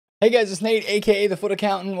Hey guys, it's Nate, aka the FUT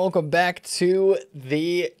Accountant. Welcome back to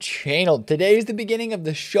the channel. Today is the beginning of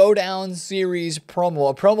the Showdown Series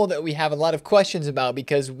promo, a promo that we have a lot of questions about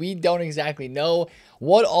because we don't exactly know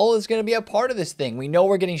what all is going to be a part of this thing. We know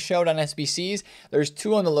we're getting Showdown SBCs. There's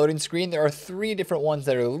 2 on the loading screen. There are 3 different ones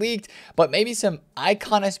that are leaked, but maybe some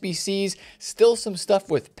icon SBCs, still some stuff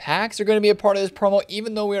with packs are going to be a part of this promo,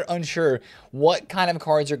 even though we're unsure what kind of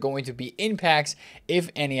cards are going to be in packs, if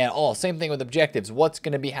any at all. Same thing with objectives. What's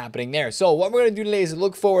going to be happening there? So what we're going to do today is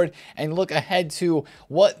look forward and look ahead to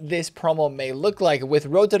what this promo may look like with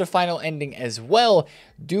Road to the Final ending as well.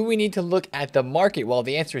 Do we need to look at the market? Well,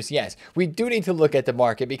 the answer is yes. We do need to look at the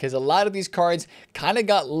market because a lot of these cards kind of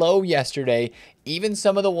got low yesterday. Even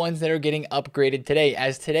some of the ones that are getting upgraded today,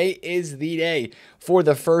 as today is the day for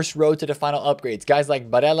the first Road to the Final upgrades. Guys like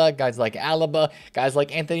Barella, guys like Alaba, guys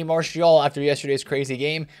like Anthony Martial after yesterday's crazy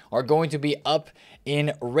game are going to be up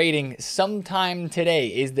in rating sometime today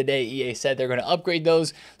is the day EA said they're going to upgrade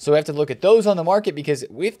those. So we have to look at those on the market because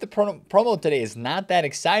if the promo today is not that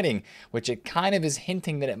exciting, which it kind of is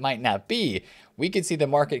hinting that it might not be, we could see the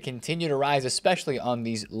market continue to rise, especially on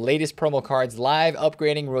these latest promo cards, live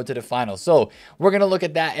upgrading Road to the Final. So we're going to look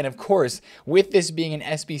at that. And of course, with this being an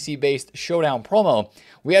SBC-based Showdown promo,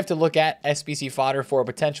 we have to look at SBC fodder for a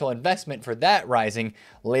potential investment for that rising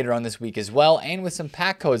later on this week as well. And with some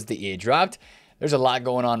pack codes that EA dropped, there's a lot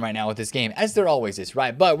going on right now with this game, as there always is,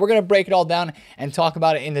 right? But we're going to break it all down and talk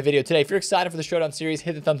about it in the video today. If you're excited for the Showdown series,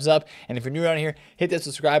 hit the thumbs up. And if you're new around here, hit that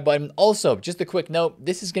subscribe button. Also, just a quick note,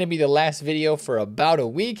 this is going to be the last video for about a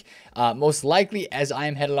week, most likely as I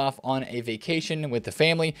am headed off on a vacation with the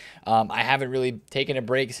family. I haven't really taken a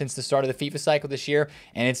break since the start of the FIFA cycle this year,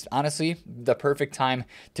 and it's honestly the perfect time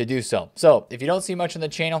to do so. So if you don't see much on the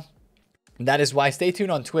channel, that is why. Stay tuned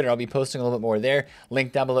on Twitter. I'll be posting a little bit more there.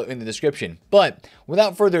 Link down below in the description. But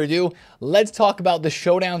without further ado, let's talk about the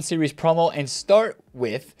Showdown Series promo and start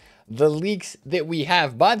with the leaks that we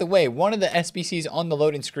have. By the way, one of the SBCs on the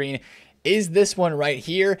loading screen is this one right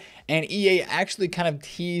here, and EA actually kind of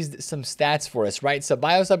teased some stats for us, right?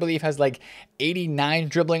 Ceballos, I believe, has like 89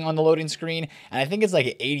 dribbling on the loading screen, and I think it's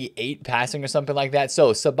like 88 passing or something like that.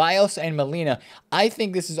 So Ceballos and Molina, I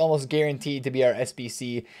think this is almost guaranteed to be our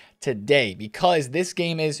SBC today because this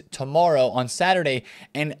game is tomorrow on Saturday,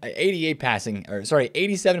 and 87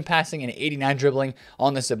 passing and 89 dribbling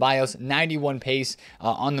on the Ceballos, 91 pace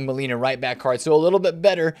on the Molina right back card. So a little bit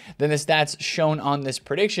better than the stats shown on this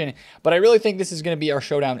prediction, but I really think this is going to be our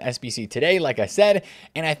Showdown SBC today, like I said,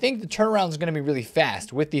 and I think the turnaround is going to be really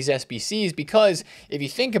fast with these SBCs because if you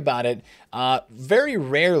think about it, very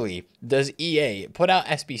rarely does EA put out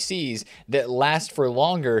SBCs that last for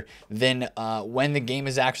longer than when the game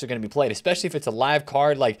is actually going to be played, especially if it's a live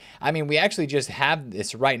card. Like, I mean, we actually just have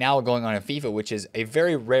this right now going on in FIFA, which is a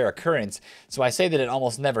very rare occurrence. So I say that it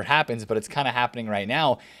almost never happens, but it's kind of happening right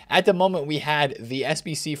now. At the moment, we had the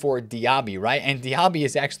SBC for Diaby, right? And Diaby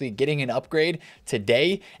is actually getting an upgrade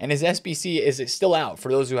today, and his SBC is still out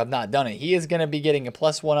for those who have not done it. He is going to be getting a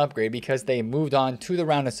 +1 upgrade because they moved on to the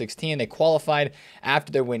round of 16. They qualified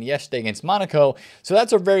after their win yesterday against Monaco. So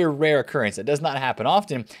that's a very rare occurrence. It does not happen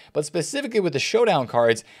often, but specifically with the Showdown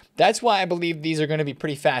cards, that's why I believe these are going to be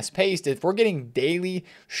pretty fast paced. If we're getting daily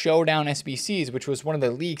Showdown SBCs, which was one of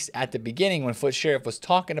the leaks at the beginning when FUT Sheriff was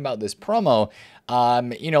talking about this promo,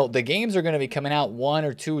 you know, the games are going to be coming out 1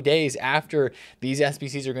 or 2 days after these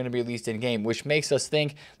SBCs are going to be released in game, which makes us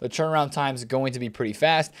think the turnaround time is going to be pretty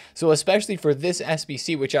fast. So especially for this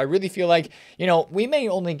SBC, which I really feel like, you know, we may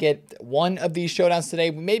only get 1 of these Showdowns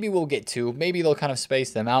today. Maybe we'll get 2. Maybe they'll kind of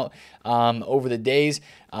space them out over the days.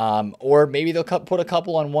 Or maybe they'll put a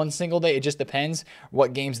couple on one single day. It just depends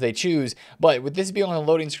what games they choose. But with this being on the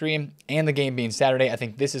loading screen and the game being Saturday, I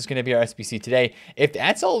think this is going to be our SBC today. If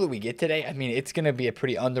that's all that we get today, I mean, it's going to be a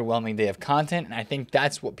pretty underwhelming day of content. And I think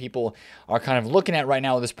that's what people are kind of looking at right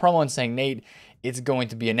now with this promo and saying, Nate, it's going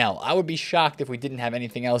to be an L. I would be shocked if we didn't have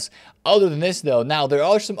anything else other than this, though. Now, there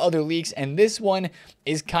are some other leaks, and this one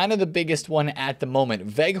is kind of the biggest one at the moment.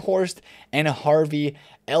 Weghorst and Harvey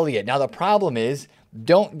Elliott. Now, the problem is,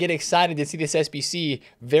 don't get excited to see this SBC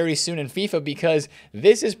very soon in FIFA because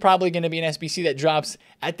this is probably going to be an SBC that drops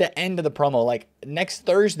at the end of the promo, like next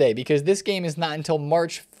Thursday, because this game is not until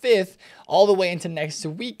March 5th all the way into next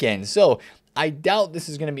weekend. So I doubt this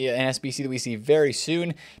is going to be an SBC that we see very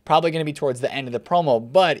soon. Probably going to be towards the end of the promo.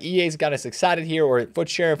 But EA's got us excited here, or FUT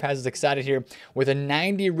Sheriff has us excited here, with a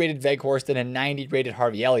 90 rated Weghorst and a 90 rated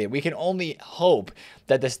Harvey Elliott. We can only hope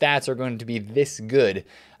that the stats are going to be this good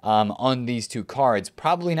on these two cards.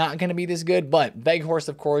 Probably not going to be this good, but Veghorst,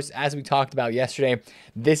 of course, as we talked about yesterday,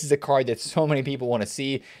 this is a card that so many people want to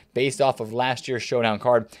see based off of last year's Showdown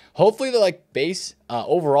card. Hopefully the like base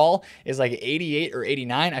overall is like 88 or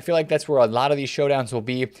 89. I feel like that's where a lot of these Showdowns will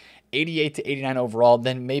be. 88 to 89 overall,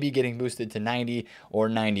 then maybe getting boosted to 90 or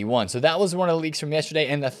 91. So that was one of the leaks from yesterday.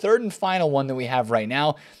 And the third and final one that we have right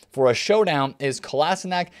now for a Showdown is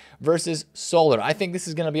Kolasinac versus Solar. I think this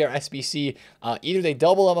is going to be our SBC. Either they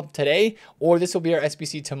double up today or this will be our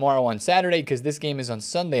SBC tomorrow on Saturday, because this game is on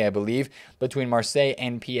Sunday, I believe, between Marseille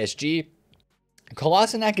and PSG.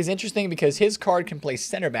 Kolasinac is interesting because his card can play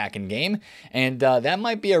center back in game, and that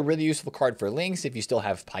might be a really useful card for links if you still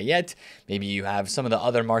have Payet. Maybe you have some of the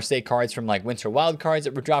other Marseille cards from like Winter Wild cards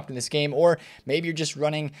that were dropped in this game, or maybe you're just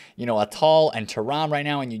running, you know, Atal and Thuram right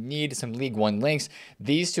now and you need some League One links.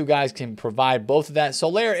 These two guys can provide both of that.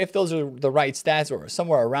 Soler, if those are the right stats or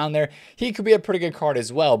somewhere around there, he could be a pretty good card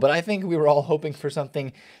as well, but I think we were all hoping for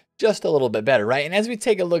something just a little bit better, right? And as we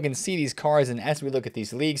take a look and see these cards and as we look at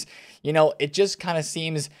these leagues, you know, it just kind of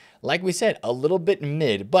seems, like we said, a little bit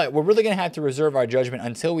mid, but we're really going to have to reserve our judgment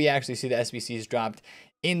until we actually see the SBCs dropped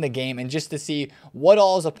in the game and just to see what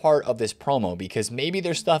all is a part of this promo, because maybe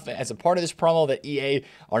there's stuff as a part of this promo that EA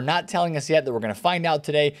are not telling us yet that we're going to find out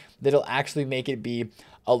today that'll actually make it be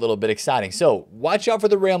a little bit exciting. So watch out for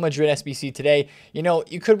the Real Madrid SBC today. You know,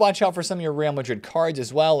 you could watch out for some of your Real Madrid cards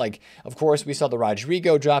as well. Like, of course, we saw the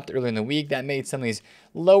Rodrigo dropped earlier in the week. That made some of these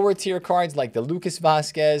lower tier cards like the Lucas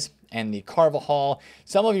Vazquez and the Carvajal.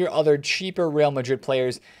 Some of your other cheaper Real Madrid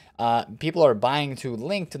players, people are buying to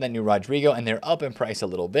link to the new Rodrigo, and they're up in price a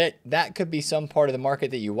little bit. That could be some part of the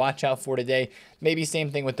market that you watch out for today. Maybe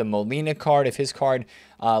same thing with the Molina card. If his card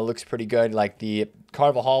looks pretty good, like the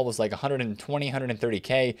Carvajal was like 120,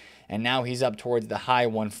 130K, and now he's up towards the high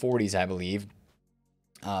 140s, I believe.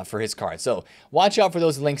 For his card. So watch out for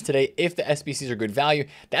those links today if the SBCs are good value.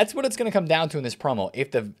 That's what it's going to come down to in this promo.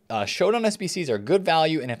 If the Showdown SBCs are good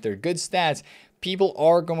value and if they're good stats, people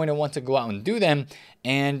are going to want to go out and do them.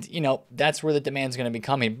 And, you know, that's where the demand is going to be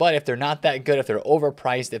coming. But if they're not that good, if they're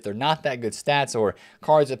overpriced, if they're not that good stats or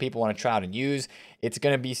cards that people want to try out and use, it's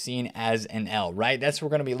going to be seen as an L, right? That's what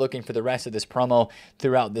we're going to be looking for the rest of this promo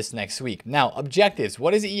throughout this next week. Now, objectives.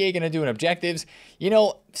 What is EA going to do in objectives? You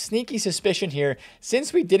know, sneaky suspicion here.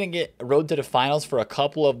 Since we didn't get road to the finals for a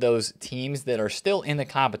couple of those teams that are still in the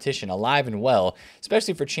competition, alive and well,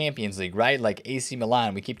 especially for Champions League, right? Like AC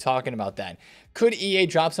Milan, we keep talking about that. Could EA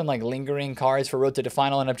drop some like lingering cards for road to the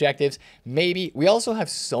final and objectives? Maybe. We also have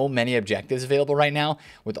so many objectives available right now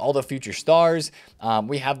with all the future stars.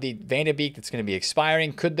 We have the Van de Beek that's going to be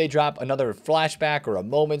expiring. Could they drop another flashback or a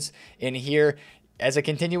moments in here as a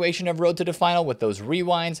continuation of road to the final with those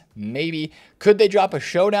rewinds? Maybe. Could they drop a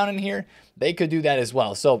Showdown in here? They could do that as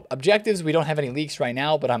well. So objectives, we don't have any leaks right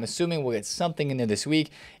now, but I'm assuming we'll get something in there this week.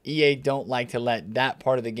 EA don't like to let that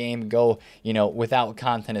part of the game go, you know, without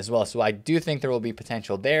content as well. So I do think there will be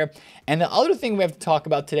potential there. And the other thing we have to talk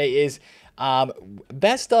about today is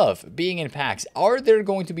best of being in packs. Are there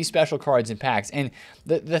going to be special cards in packs? And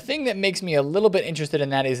the thing that makes me a little bit interested in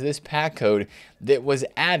that is this pack code that was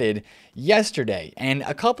added yesterday. And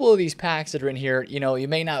a couple of these packs that are in here, you know, you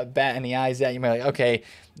may not bat any eyes at. You may be like, okay,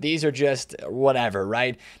 these are just whatever,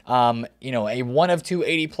 right? You know, a 1 of 2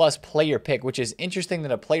 80+ player pick, which is interesting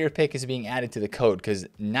that a player pick is being added to the code, because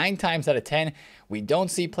 9 times out of 10, we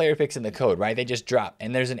don't see player picks in the code, right? They just drop.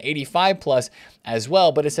 And there's an 85+ as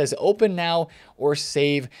well, but it says open now or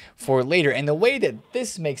save for later. And the way that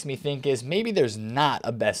this makes me think is maybe there's not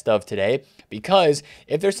a best of today, because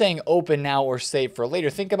if they're saying open now or save for later,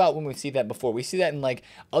 think about when we see that before. We see that in like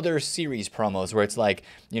other series promos where it's like,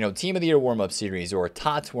 you know, Team of the Year warm-up series or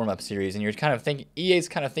TOTS warm-up series, and you're kind of thinking, EA's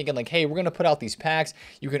kind of thinking like, hey, we're going to put out these packs.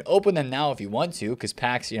 You can open them now if you want to, because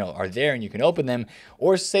packs, you know, are there and you can open them,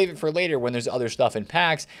 or save it for later when there's other stuff in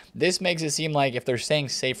packs. This makes it seem like if they're saying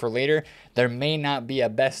save for later, there may not be a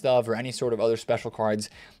best of or any sort of other special cards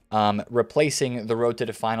replacing the road to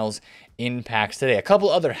the finals in packs today. A couple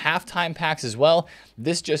other halftime packs as well.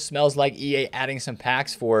 This just smells like EA adding some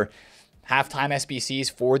packs for halftime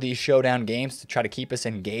SBCs for these Showdown games to try to keep us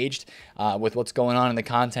engaged with what's going on in the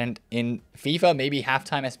content in FIFA. Maybe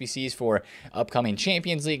halftime SBCs for upcoming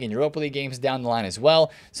Champions League and Europa League games down the line as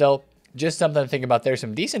well. So just something to think about. There's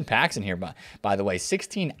some decent packs in here, by the way.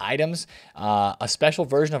 16 items, a special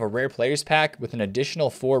version of a rare players pack with an additional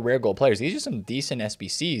 4 rare gold players. These are some decent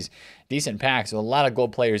SBCs, decent packs with a lot of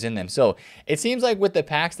gold players in them. So it seems like with the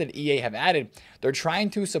packs that EA have added, they're trying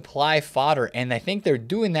to supply fodder, and I think they're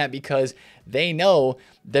doing that because they know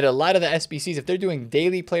that a lot of the SBCs, if they're doing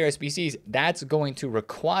daily player SBCs, that's going to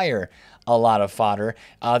require a lot of fodder.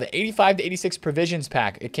 The 85 to 86 provisions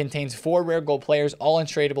pack, it contains 4 rare gold players, all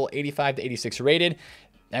untradeable, 85 to 86 rated.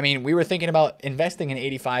 I mean, we were thinking about investing in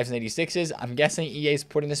 85s and 86s. I'm guessing EA's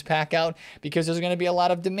putting this pack out because there's going to be a lot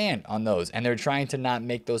of demand on those, and they're trying to not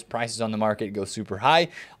make those prices on the market go super high,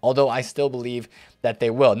 although I still believe that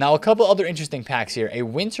they will. Now, a couple other interesting packs here, a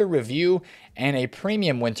winter review and a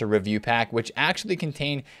premium winter review pack, which actually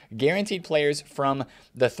contain guaranteed players from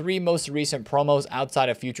the 3 most recent promos outside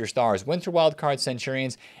of Future Stars, Winter Wildcard,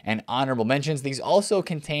 Centurions, and Honorable Mentions. These also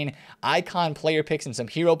contain icon player picks and some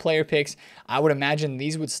hero player picks. I would imagine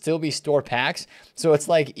these would still be store packs. So it's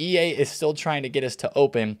like EA is still trying to get us to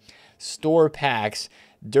open store packs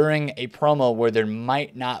during a promo where there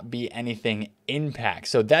might not be anything in pack.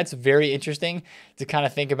 So that's very interesting to kind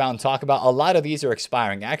of think about and talk about. A lot of these are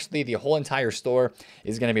expiring. Actually, the whole entire store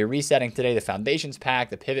is going to be resetting today. The Foundations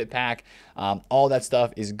pack, the Pivot pack, all that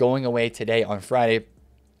stuff is going away today on Friday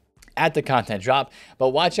at the content drop. But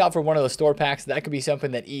watch out for one of those store packs. That could be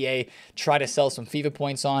something that EA try to sell some FIFA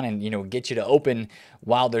points on and, you know, get you to open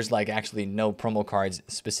while there's like actually no promo cards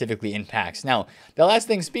specifically in packs. Now, the last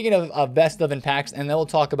thing, speaking of best of in packs, and then we'll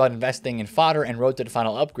talk about investing in fodder and road to the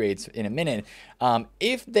final upgrades in a minute.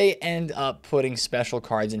 If they end up putting special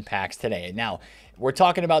cards in packs today. Now, we're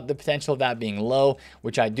talking about the potential of that being low,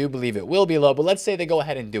 which I do believe it will be low, but let's say they go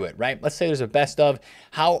ahead and do it, right? Let's say there's a best of.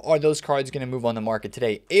 How are those cards going to move on the market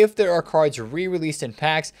today? If there are cards re-released in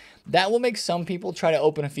packs, that will make some people try to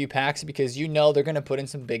open a few packs because you know they're going to put in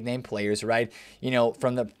some big name players, right? You know,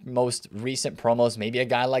 from the most recent promos, maybe a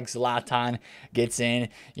guy like Zlatan gets in,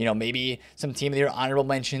 you know, maybe some team of the year honorable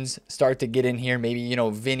mentions start to get in here, maybe, you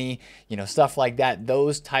know, Vinny, you know, stuff like that.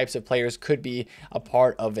 Those types of players could be a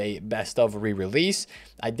part of a best of re-release.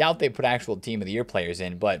 I doubt they put actual team of the year players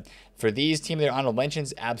in, but for these team of the year honorable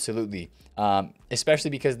mentions, absolutely.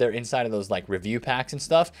 Especially because they're inside of those like review packs and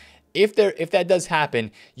stuff. If that does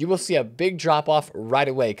happen, you will see a big drop off right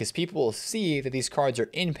away because people will see that these cards are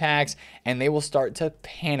in packs and they will start to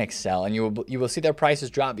panic sell, and you will see their prices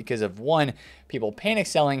drop because of, 1, people panic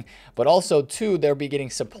selling, but also 2, they'll be getting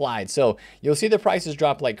supplied. So you'll see the prices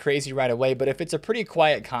drop like crazy right away. But if it's a pretty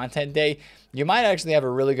quiet content day, you might actually have a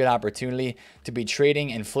really good opportunity to be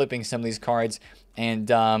trading and flipping some of these cards and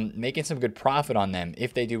making some good profit on them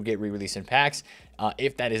if they do get re-released in packs,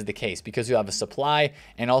 if that is the case, because you have a supply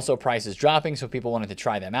and also prices dropping, so people wanted to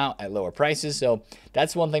try them out at lower prices. So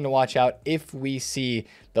that's one thing to watch out if we see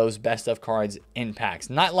those best of cards in packs.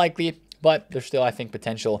 Not likely, but there's still, I think,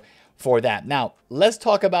 potential for that. Now, let's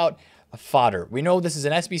talk about fodder. We know this is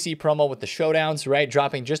an SBC promo with the showdowns, right?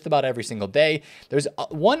 Dropping just about every single day. There's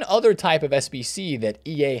one other type of SBC that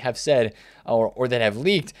EA have said or that have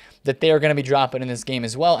leaked that they are going to be dropping in this game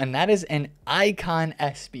as well, and that is an icon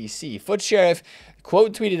SBC. FUT Sheriff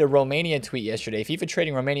quote tweeted a Romania tweet yesterday. FIFA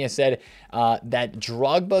Trading Romania said that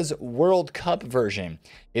Drogba's World Cup version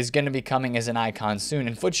is going to be coming as an icon soon.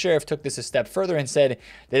 And FUT Sheriff took this a step further and said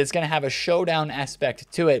that it's going to have a showdown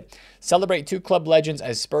aspect to it. Celebrate 2 club legends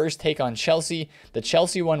as Spurs take on Chelsea. The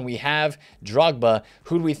Chelsea one we have, Drogba.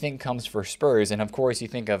 Who do we think comes for Spurs? And of course, you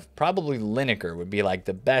think of probably Lineker would be like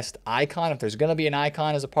the best icon if there's going to be an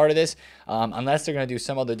icon as a part of this. Unless they're going to do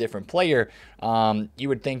some other different player, you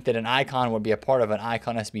would think that an icon would be a part of an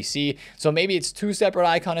icon SBC. So maybe it's 2 separate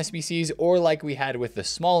icon SBCs, or like we had with the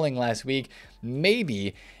Smalling last week,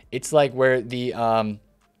 maybe it's like where the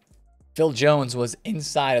Phil Jones was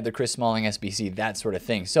inside of the Chris Smalling SBC, that sort of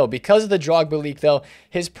thing. So because of the Drogba leak, though,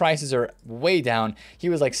 his prices are way down. He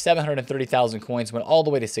was like 730,000 coins, went all the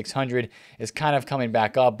way to 600, is kind of coming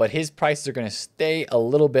back up, but his prices are going to stay a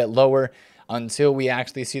little bit lower until we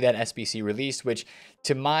actually see that SBC released, which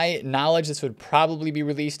to my knowledge, this would probably be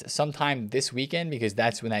released sometime this weekend because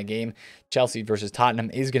that's when that game, Chelsea versus Tottenham,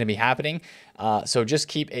 is going to be happening. So just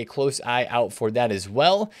keep a close eye out for that as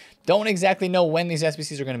well. Don't exactly know when these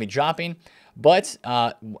SBCs are going to be dropping, but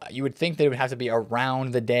you would think they would have to be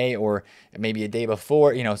around the day or maybe a day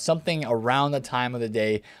before, you know, something around the time of the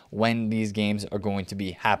day when these games are going to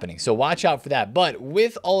be happening. So watch out for that. But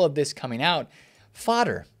with all of this coming out,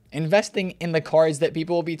 fodder. Investing in the cards that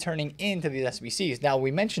people will be turning into these SBCs. Now,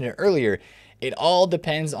 we mentioned it earlier. It all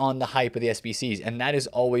depends on the hype of the SBCs, and that is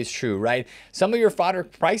always true, right? Some of your fodder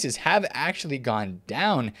prices have actually gone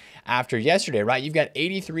down after yesterday, right? You've got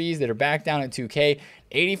 83s that are back down at 2K,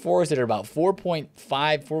 84s that are about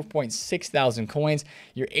 4.6 thousand coins.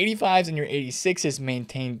 Your 85s and your 86s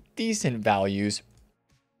maintain decent values.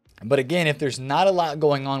 But again, if there's not a lot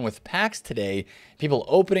going on with packs today, people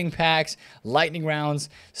opening packs, lightning rounds,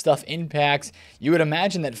 stuff in packs, you would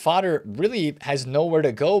imagine that fodder really has nowhere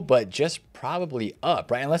to go but just probably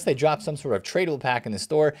up, right? Unless they drop some sort of tradable pack in the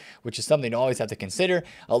store, which is something to always have to consider.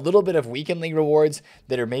 A little bit of weekend league rewards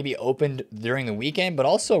that are maybe opened during the weekend, but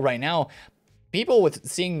also right now, people with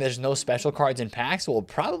seeing there's no special cards in packs will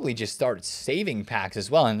probably just start saving packs as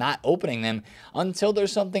well and not opening them until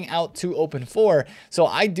there's something out to open for. So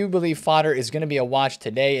I do believe fodder is going to be a watch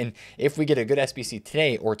today. And if we get a good SBC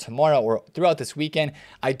today or tomorrow or throughout this weekend,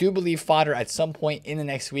 I do believe fodder at some point in the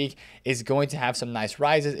next week is going to have some nice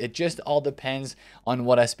rises. It just all depends on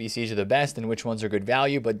what SBCs are the best and which ones are good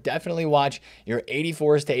value. But definitely watch your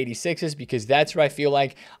 84s to 86s because that's where I feel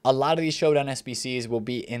like a lot of these Showdown SBCs will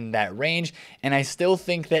be in that range. And I still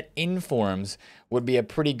think that informs would be a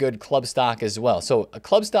pretty good club stock as well. So a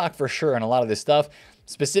club stock for sure and a lot of this stuff,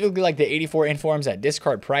 specifically like the 84 informs at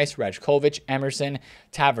discard price, Rajkovic, Emerson,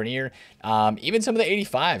 Tavernier, even some of the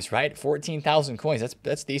 85s, right? 14,000 coins.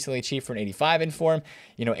 That's decently cheap for an 85 inform.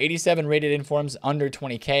 You know, 87 rated informs under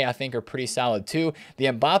 20K, I think are pretty solid too. The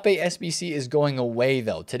Mbappe SBC is going away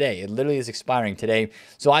though today. It literally is expiring today.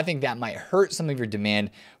 So I think that might hurt some of your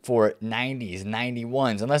demand for 90s,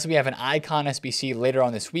 91s. Unless we have an icon SBC later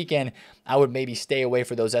on this weekend, I would maybe stay away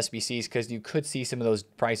for those SBCs because you could see some of those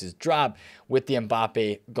prices drop with the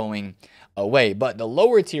Mbappe going away. But the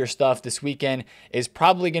lower tier stuff this weekend is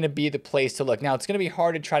probably going to be the place to look. Now, it's going to be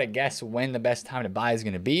hard to try to guess when the best time to buy is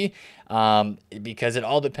going to be because it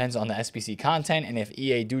all depends on the SBC content and if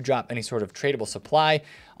EA do drop any sort of tradable supply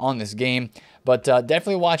on this game. But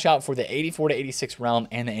definitely watch out for the 84 to 86 realm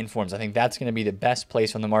and the informs. I think that's going to be the best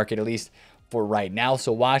place on the market, at least for right now.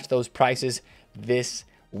 So watch those prices this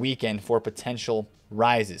weekend for potential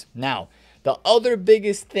rises. Now, the other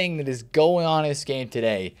biggest thing that is going on in this game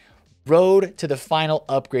today, road to the final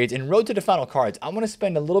upgrades and road to the final cards. I want to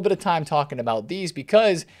spend a little bit of time talking about these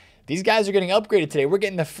because these guys are getting upgraded today. We're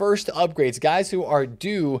getting the first upgrades, guys who are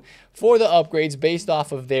due for the upgrades based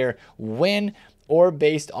off of their win or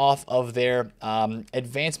based off of their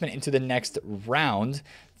advancement into the next round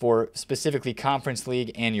for specifically Conference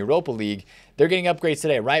League and Europa League. They're getting upgrades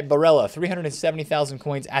today, right? Barella, 370,000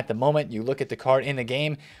 coins at the moment. You look at the card in the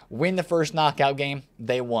game, win the first knockout game,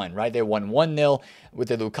 they won, right? They won 1-0 with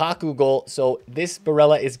the Lukaku goal. So this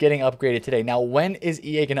Barella is getting upgraded today. Now, when is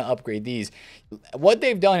EA going to upgrade these? What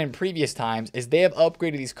they've done in previous times is they have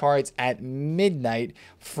upgraded these cards at midnight,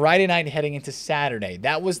 Friday night heading into Saturday.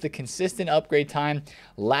 That was the consistent upgrade time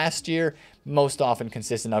last year, most often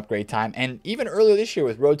consistent upgrade time. And even earlier this year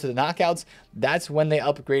with Road to the Knockouts, that's when they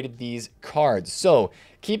upgraded these cards. So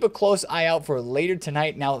keep a close eye out for later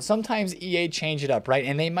tonight. Now, sometimes EA change it up, right?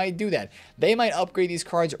 And they might do that. They might upgrade these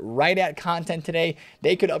cards right at content today.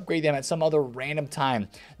 They could upgrade them at some other random time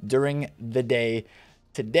during the day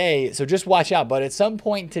today. So just watch out. But at some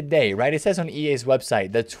point today, right? It says on EA's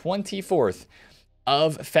website, the 24th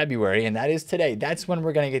of February, and that is today. That's when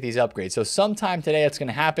we're going to get these upgrades. So sometime today that's going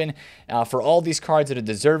to happen for all these cards that are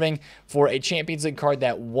deserving, for a Champions League card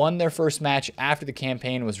that won their first match after the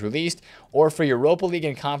campaign was released, or for Europa League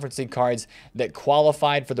and Conference League cards that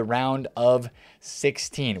qualified for the round of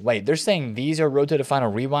 16. Wait, they're saying these are Road to the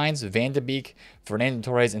Final rewinds? Van de Beek,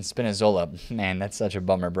 Fernando Torres, and Spinazzola. Man, that's such a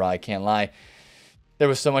bummer, bro. I can't lie. There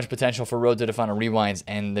was so much potential for Road to the Final rewinds,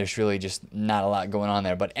 and there's really just not a lot going on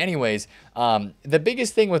there. But anyways, the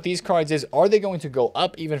biggest thing with these cards is, are they going to go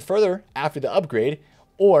up even further after the upgrade,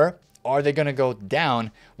 or are they going to go down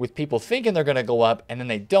with people thinking they're going to go up, and then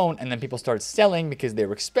they don't, and then people start selling because they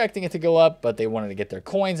were expecting it to go up, but they wanted to get their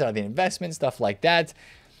coins out of the investment, stuff like that.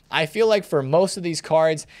 I feel like for most of these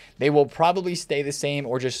cards, they will probably stay the same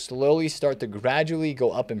or just slowly start to gradually go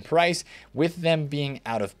up in price with them being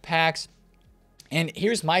out of packs. And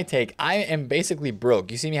here's my take. I am basically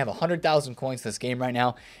broke. You see me have 100,000 coins in this game right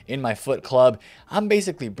now in my FUT club. I'm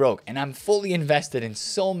basically broke, and I'm fully invested in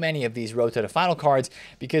so many of these Road to the Final cards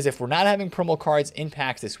because if we're not having promo cards in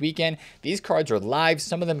packs this weekend, these cards are live,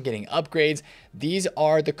 some of them getting upgrades. These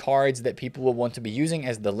are the cards that people will want to be using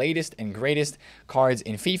as the latest and greatest cards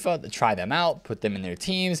in FIFA to try them out, put them in their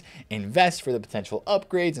teams, invest for the potential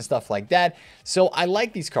upgrades and stuff like that. So I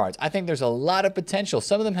like these cards. I think there's a lot of potential.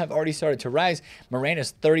 Some of them have already started to rise.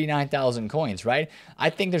 Miranda's 39,000 coins, right? I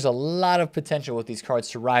think there's a lot of potential with these cards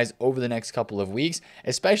to rise over the next couple of weeks,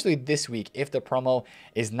 especially this week if the promo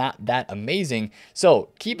is not that amazing. So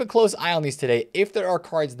keep a close eye on these today. If there are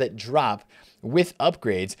cards that drop with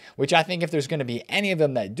upgrades, which I think if there's going to be any of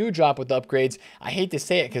them that do drop with upgrades, I hate to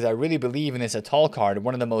say it because I really believe in this Atal card,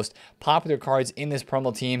 one of the most popular cards in this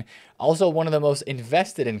promo team, also one of the most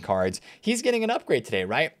invested in cards. He's getting an upgrade today,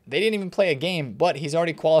 right? They didn't even play a game, but he's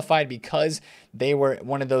already qualified because they were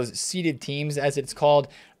one of those seeded teams, as it's called,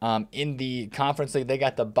 in the conference league. They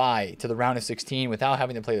got the bye to the round of 16 without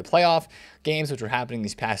having to play the playoff games, which were happening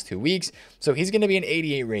these past 2 weeks. So he's going to be an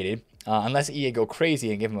 88 rated. Unless EA go crazy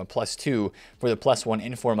and give him a +2 for the +1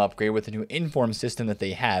 inform upgrade with the new inform system that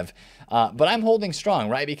they have. But I'm holding strong,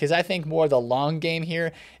 right? Because I think more of the long game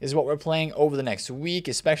here is what we're playing over the next week,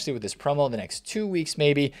 especially with this promo, the next 2 weeks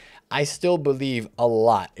maybe. I still believe a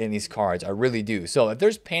lot in these cards. I really do. So if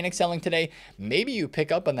there's panic selling today, maybe you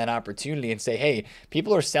pick up on that opportunity and say, hey,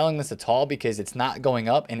 people are selling this at all because it's not going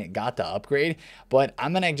up and it got the upgrade. But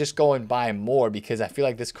I'm going to just go and buy more because I feel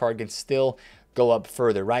like this card can still go up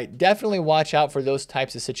further, right? Definitely watch out for those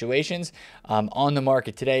types of situations on the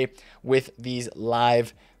market today with these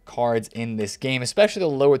live cards in this game, especially the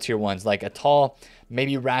lower tier ones like Atal,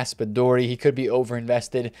 maybe Raspadori. He could be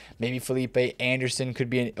overinvested. Maybe Felipe Anderson could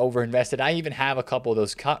be overinvested. I even have a couple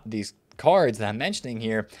of these cards that I'm mentioning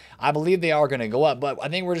here. I believe they are going to go up, but I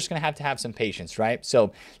think we're just going to have some patience, right?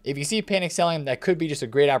 So if you see panic selling, that could be just a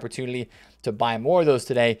great opportunity to buy more of those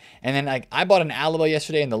today. And then I bought an Alaba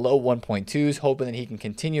yesterday in the low 1.2s, hoping that he can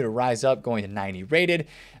continue to rise up, going to 90 rated.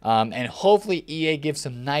 And hopefully EA gives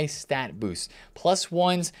some nice stat boosts.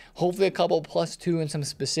 +1s, hopefully a couple +2 in some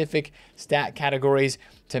specific stat categories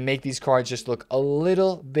to make these cards just look a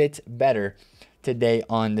little bit better today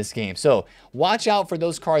on this game. So watch out for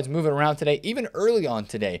those cards moving around today, even early on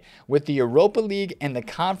today, with the Europa League and the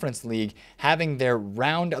Conference League having their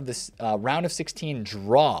round of 16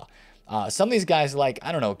 draw. Some of these guys like,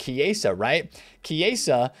 I don't know, Chiesa, right?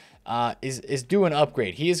 Chiesa is due an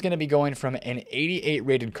upgrade. He is going to be going from an 88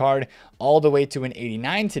 rated card all the way to an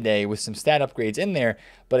 89 today with some stat upgrades in there.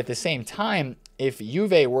 But at the same time, if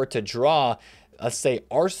Juve were to draw, let's say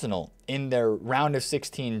Arsenal in their round of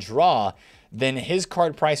 16 draw, then his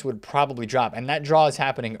card price would probably drop. And that draw is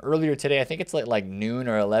happening earlier today. I think it's like noon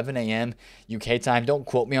or 11 a.m. UK time. Don't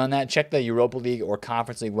quote me on that. Check the Europa League or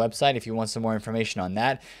Conference League website if you want some more information on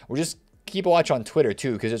that. Or just keep a watch on Twitter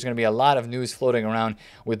too, because there's going to be a lot of news floating around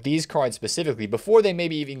with these cards specifically. Before they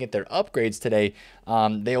maybe even get their upgrades today,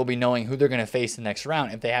 they will be knowing who they're going to face the next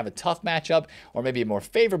round. If they have a tough matchup or maybe a more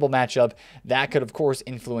favorable matchup, that could of course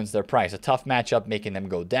influence their price. A tough matchup making them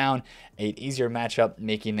go down, an easier matchup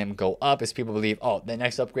making them go up, as people believe, oh, the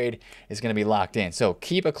next upgrade is going to be locked in. So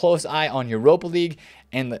keep a close eye on Europa League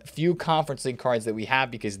and the few Conference League cards that we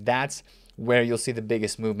have, because that's where you'll see the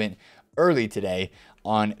biggest movement early today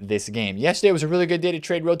on this game. Yesterday was a really good day to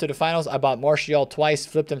trade road to the finals. I bought Martial twice,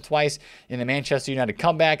 flipped him twice in the Manchester United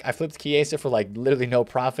comeback. I flipped Chiesa for like literally no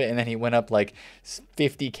profit, and then he went up like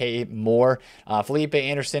 50K more. Felipe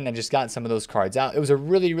Anderson, I just got some of those cards out. It was a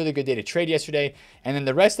really, really good day to trade yesterday. And then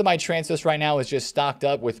the rest of my transfers right now is just stocked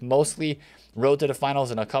up with mostly road to the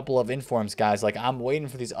finals and a couple of informs, guys. Like, I'm waiting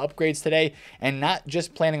for these upgrades today and not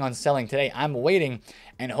just planning on selling today. I'm waiting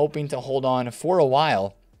and hoping to hold on for a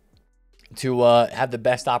while to have the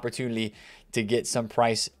best opportunity to get some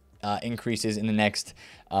price increases in the next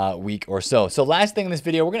week or so. So last thing in this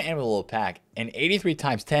video, we're going to end with a little pack. An 83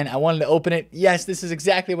 times 10. I wanted to open it. Yes, this is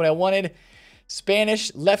exactly what I wanted.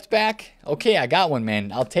 Spanish left back. Okay, I got one,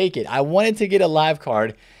 man. I'll take it. I wanted to get a live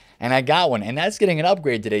card, and I got one. And that's getting an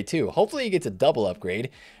upgrade today, too. Hopefully he gets a double upgrade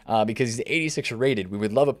because he's 86 rated. We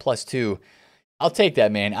would love a +2. I'll take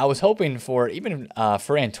that, man. I was hoping for even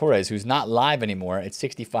Ferran Torres, who's not live anymore at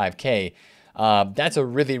 65K. That's a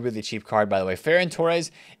really, really cheap card, by the way. Ferran Torres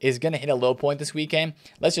is going to hit a low point this weekend.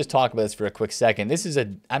 Let's just talk about this for a quick second. This is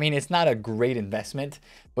I mean, it's not a great investment,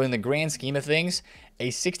 but in the grand scheme of things, a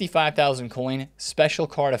 65,000 coin special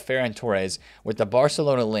card of Ferran Torres with the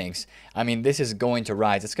Barcelona links. I mean, this is going to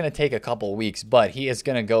rise. It's going to take a couple of weeks, but he is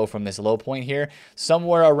going to go from this low point here.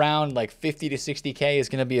 Somewhere around like 50 to 60K is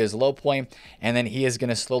going to be his low point, and then he is going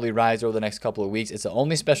to slowly rise over the next couple of weeks. It's the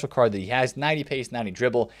only special card that he has. 90 pace, 90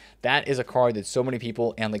 dribble. That is a card that so many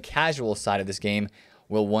people on the casual side of this game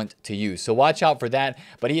will want to use. So watch out for that,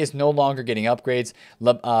 but he is no longer getting upgrades.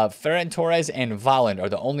 Ferran Torres and Valand are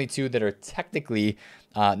the only two that are technically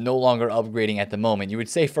no longer upgrading at the moment. You would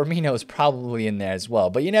say Firmino is probably in there as well,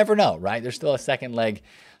 but you never know, right? There's still a second leg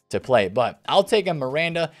to play, but I'll take a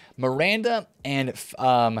Miranda and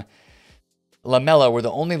Lamella were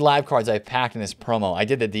the only live cards I packed in this promo. I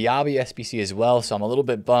did the Diaby SBC as well, so I'm a little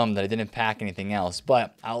bit bummed that I didn't pack anything else.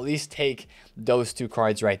 But I'll at least take those 2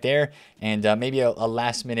 cards right there. And maybe a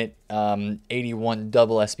last-minute 81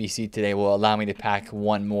 double SBC today will allow me to pack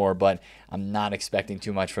 1 more, but I'm not expecting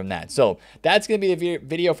too much from that. So that's going to be the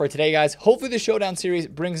video for today, guys. Hopefully the Showdown Series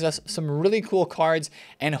brings us some really cool cards,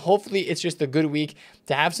 and hopefully it's just a good week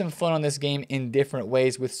to have some fun on this game in different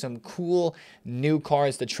ways with some cool new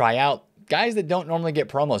cards to try out. Guys that don't normally get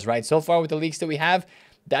promos, right? So far with the leaks that we have,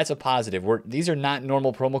 that's a positive. These are not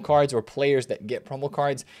normal promo cards or players that get promo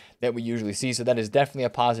cards that we usually see. So that is definitely a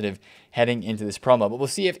positive heading into this promo. But we'll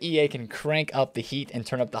see if EA can crank up the heat and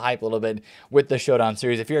turn up the hype a little bit with the Showdown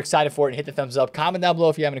Series. If you're excited for it, hit the thumbs up. Comment down below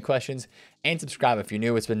if you have any questions. And subscribe if you're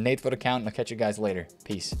new. It's been TheFutAccountant. I'll catch you guys later.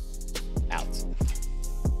 Peace out.